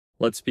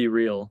Let's be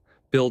real,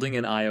 building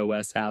an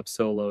iOS app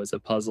solo is a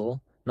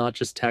puzzle, not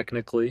just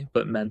technically,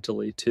 but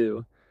mentally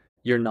too.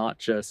 You're not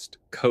just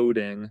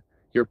coding,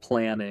 you're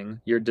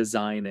planning, you're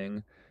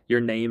designing,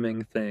 you're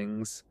naming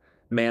things,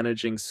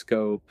 managing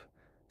scope,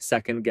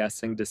 second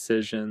guessing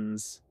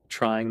decisions,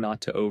 trying not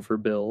to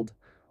overbuild,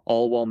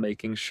 all while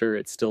making sure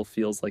it still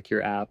feels like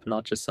your app,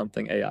 not just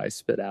something AI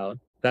spit out.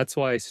 That's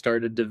why I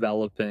started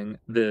developing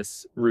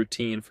this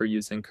routine for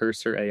using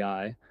Cursor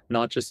AI,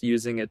 not just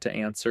using it to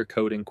answer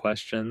coding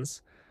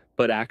questions,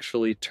 but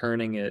actually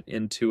turning it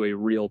into a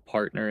real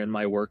partner in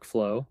my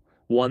workflow,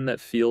 one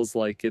that feels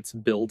like it's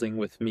building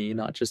with me,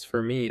 not just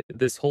for me.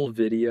 This whole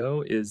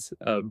video is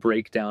a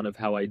breakdown of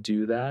how I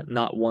do that,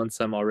 not once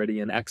I'm already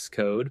in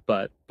Xcode,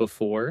 but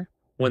before,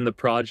 when the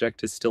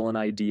project is still an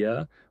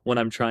idea, when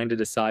I'm trying to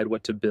decide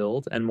what to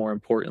build, and more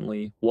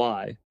importantly,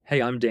 why.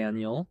 Hey, I'm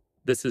Daniel.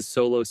 This is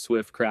Solo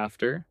Swift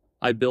Crafter.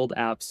 I build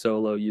apps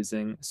solo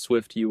using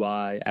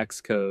SwiftUI,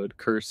 Xcode,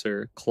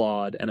 Cursor,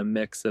 Claude, and a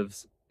mix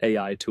of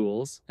AI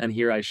tools. And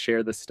here I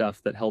share the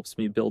stuff that helps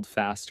me build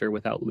faster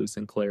without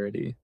losing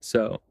clarity.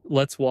 So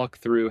let's walk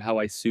through how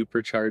I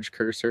supercharge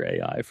Cursor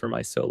AI for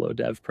my solo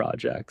dev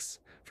projects,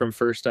 from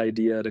first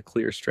idea to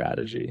clear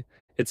strategy.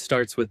 It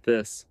starts with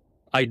this.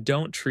 I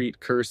don't treat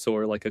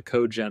Cursor like a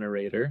code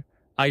generator.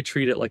 I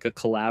treat it like a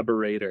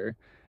collaborator.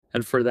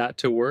 And for that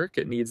to work,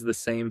 it needs the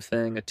same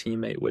thing a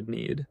teammate would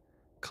need: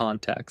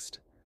 context.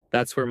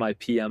 That's where my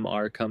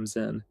PMR comes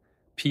in.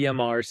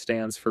 PMR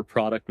stands for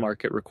Product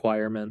Market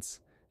Requirements.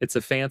 It's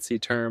a fancy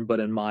term, but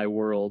in my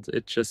world,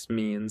 it just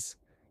means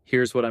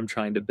here's what I'm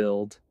trying to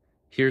build,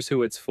 here's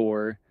who it's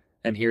for,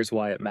 and here's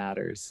why it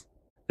matters.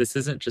 This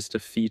isn't just a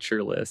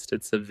feature list,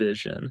 it's a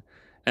vision.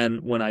 And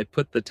when I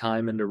put the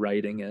time into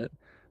writing it,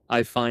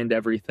 I find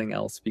everything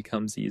else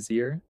becomes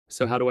easier.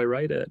 So how do I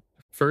write it?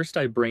 First,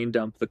 I brain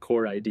dump the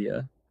core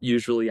idea,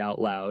 usually out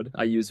loud.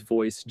 I use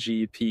voice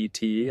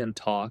GPT and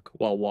talk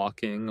while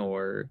walking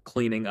or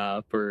cleaning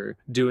up or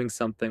doing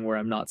something where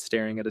I'm not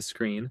staring at a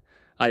screen.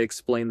 I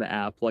explain the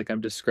app like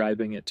I'm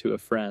describing it to a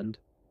friend,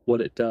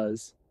 what it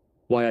does,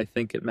 why I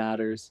think it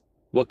matters,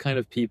 what kind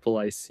of people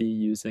I see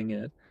using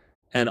it.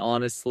 And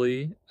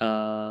honestly,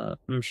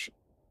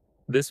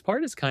 this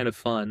part is kind of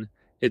fun.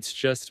 It's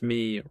just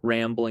me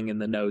rambling in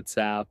the Notes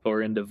app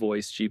or into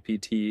Voice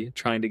GPT,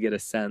 trying to get a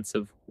sense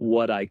of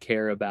what I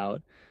care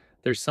about.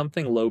 There's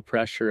something low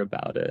pressure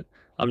about it.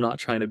 I'm not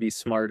trying to be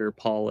smart or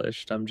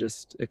polished, I'm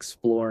just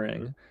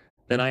exploring.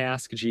 Then I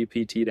ask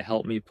GPT to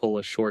help me pull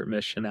a short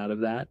mission out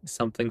of that,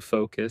 something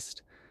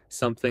focused,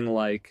 something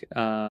like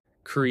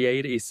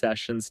create a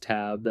sessions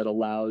tab that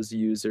allows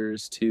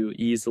users to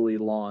easily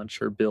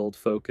launch or build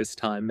focus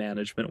time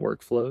management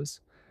workflows.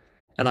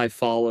 And I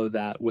follow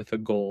that with a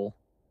goal.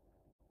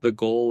 The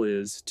goal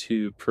is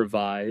to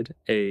provide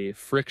a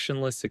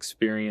frictionless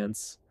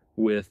experience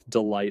with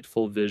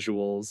delightful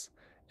visuals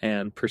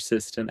and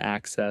persistent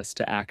access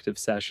to active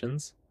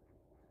sessions.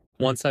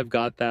 Once I've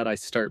got that, I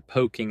start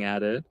poking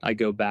at it. I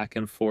go back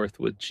and forth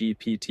with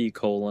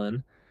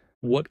GPT :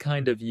 what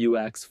kind of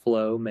UX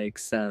flow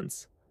makes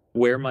sense?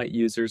 Where might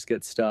users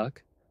get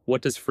stuck?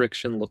 What does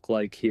friction look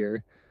like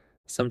here?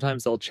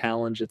 Sometimes I'll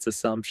challenge its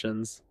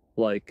assumptions,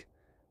 like,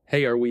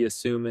 hey, are we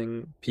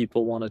assuming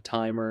people want a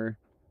timer?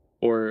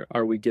 Or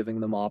are we giving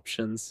them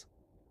options?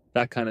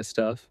 That kind of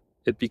stuff.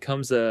 It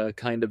becomes a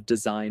kind of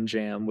design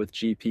jam with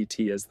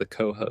GPT as the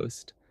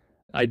co-host.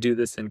 I do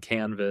this in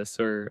Canvas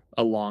or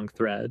a long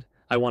thread.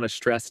 I want to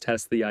stress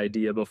test the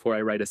idea before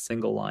I write a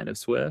single line of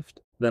Swift.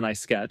 Then I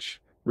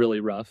sketch, really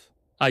rough.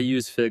 I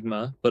use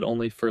Figma, but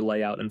only for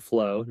layout and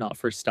flow, not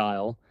for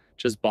style,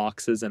 just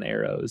boxes and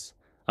arrows.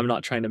 I'm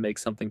not trying to make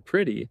something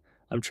pretty,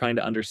 I'm trying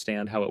to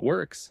understand how it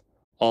works.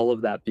 All of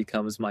that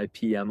becomes my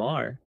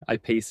PMR. I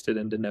paste it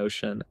into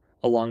Notion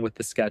along with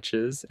the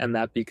sketches, and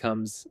that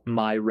becomes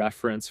my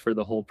reference for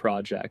the whole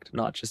project,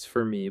 not just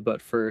for me,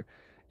 but for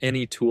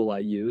any tool I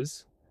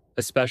use,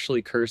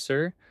 especially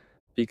Cursor,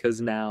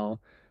 because now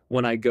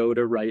when I go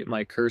to write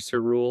my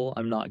Cursor rule,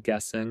 I'm not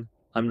guessing,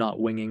 I'm not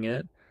winging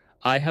it.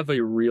 I have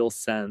a real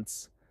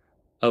sense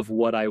of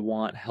what I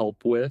want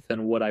help with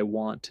and what I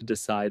want to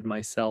decide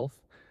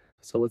myself.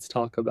 So let's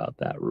talk about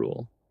that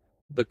rule.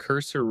 The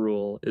Cursor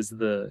rule is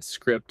the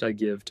script I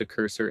give to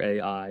Cursor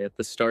AI at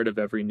the start of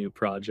every new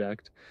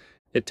project.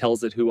 It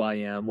tells it who I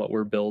am, what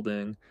we're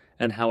building,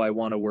 and how I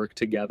want to work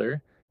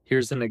together.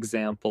 Here's an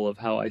example of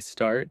how I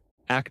start.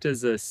 Act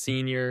as a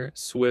senior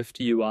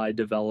SwiftUI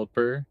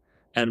developer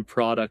and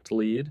product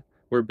lead.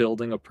 We're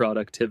building a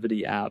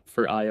productivity app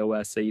for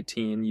iOS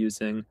 18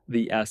 using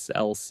the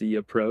SLC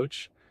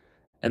approach.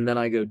 And then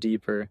I go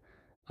deeper.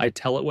 I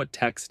tell it what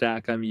tech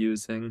stack I'm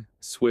using,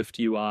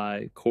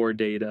 SwiftUI, core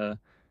data,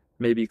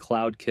 maybe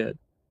CloudKit.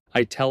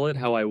 I tell it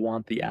how I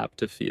want the app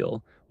to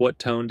feel, what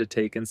tone to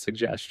take in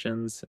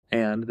suggestions,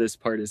 and this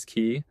part is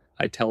key,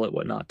 I tell it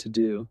what not to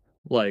do.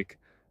 Like,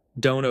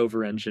 don't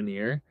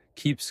over-engineer,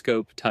 keep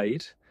scope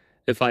tight.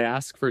 If I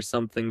ask for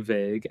something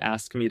vague,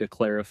 ask me to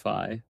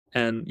clarify.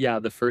 And yeah,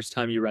 the first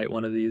time you write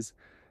one of these,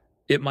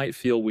 it might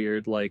feel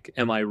weird, like,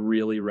 am I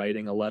really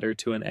writing a letter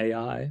to an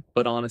AI?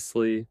 But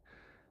honestly,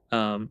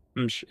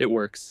 It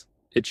works.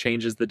 It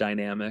changes the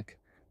dynamic.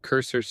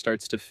 Cursor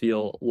starts to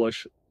feel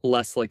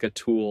less like a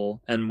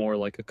tool and more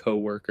like a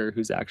coworker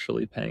who's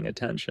actually paying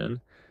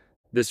attention.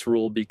 This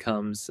rule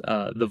becomes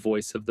the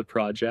voice of the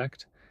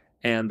project,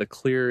 and the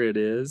clearer it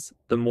is,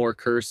 the more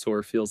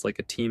Cursor feels like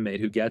a teammate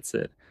who gets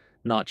it,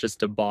 not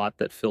just a bot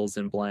that fills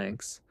in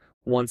blanks.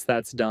 Once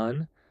that's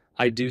done,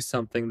 I do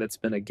something that's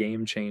been a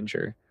game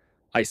changer.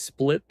 I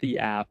split the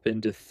app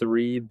into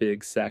three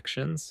big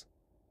sections,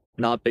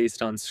 not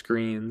based on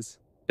screens,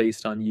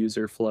 based on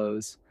user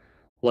flows.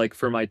 Like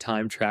for my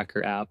time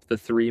tracker app, the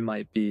three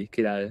might be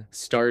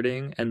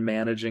starting and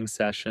managing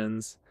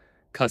sessions,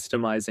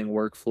 customizing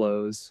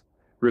workflows,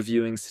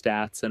 reviewing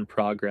stats and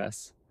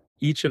progress.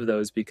 Each of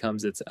those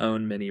becomes its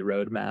own mini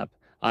roadmap.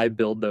 I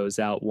build those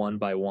out one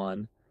by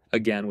one.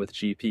 Again, with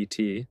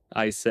GPT,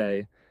 I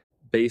say,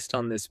 based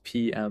on this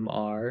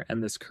PMR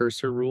and this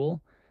cursor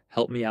rule,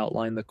 help me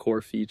outline the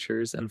core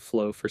features and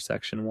flow for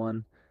section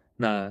one.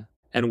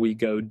 And we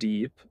go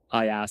deep.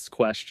 I ask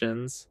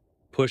questions,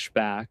 push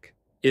back,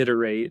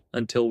 iterate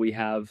until we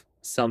have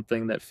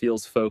something that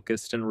feels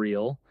focused and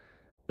real.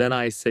 Then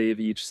I save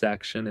each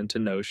section into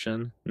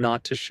Notion,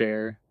 not to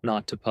share,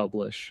 not to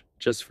publish,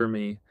 just for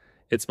me.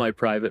 It's my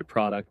private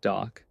product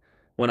doc.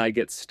 When I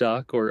get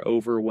stuck or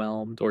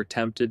overwhelmed or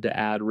tempted to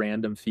add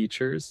random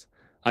features,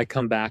 I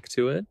come back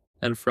to it,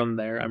 and from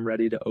there I'm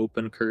ready to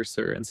open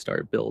Cursor and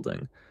start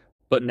building.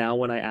 But now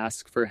when I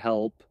ask for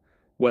help,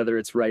 whether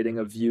it's writing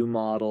a view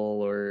model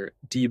or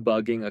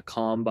debugging a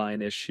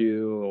Combine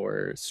issue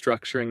or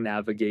structuring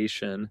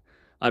navigation,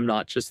 I'm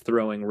not just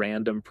throwing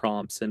random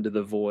prompts into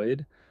the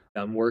void.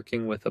 I'm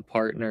working with a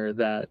partner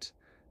that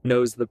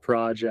knows the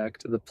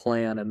project, the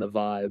plan, and the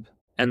vibe.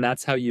 And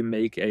that's how you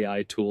make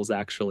AI tools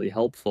actually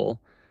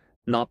helpful,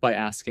 not by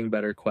asking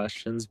better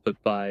questions,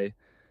 but by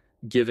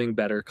giving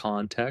better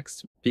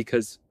context.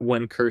 Because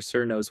when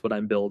Cursor knows what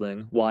I'm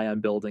building, why I'm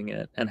building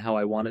it, and how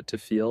I want it to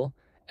feel,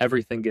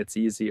 everything gets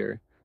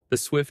easier. The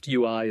Swift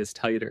UI is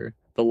tighter,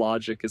 the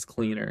logic is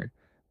cleaner,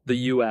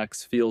 the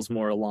UX feels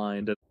more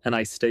aligned, and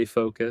I stay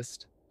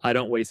focused. I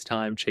don't waste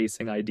time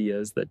chasing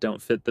ideas that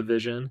don't fit the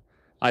vision.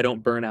 I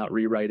don't burn out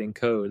rewriting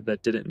code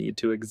that didn't need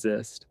to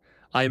exist.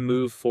 I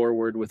move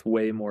forward with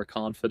way more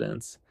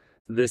confidence.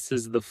 This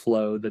is the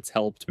flow that's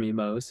helped me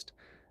most,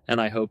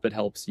 and I hope it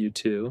helps you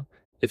too.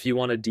 If you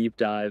want a deep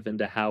dive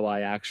into how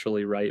I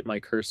actually write my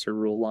cursor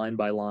rule line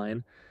by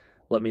line,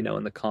 let me know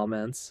in the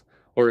comments.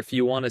 Or if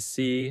you want to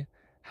see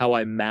how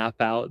I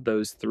map out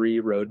those three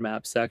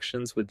roadmap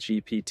sections with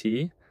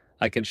GPT,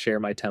 I can share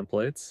my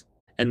templates.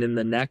 And in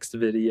the next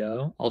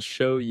video, I'll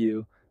show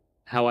you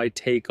how I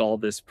take all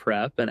this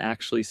prep and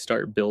actually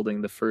start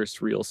building the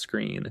first real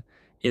screen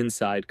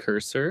inside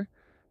Cursor,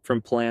 from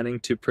planning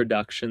to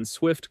production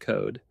Swift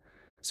code.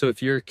 So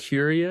if you're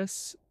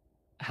curious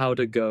how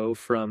to go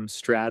from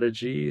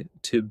strategy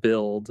to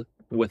build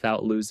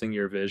without losing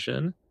your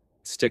vision,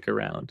 stick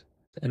around.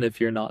 And if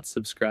you're not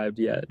subscribed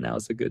yet,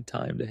 now's a good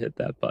time to hit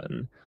that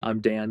button.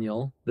 I'm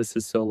Daniel. This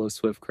is Solo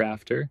Swift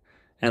Crafter,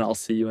 and I'll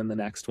see you in the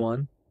next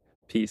one.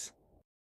 Peace.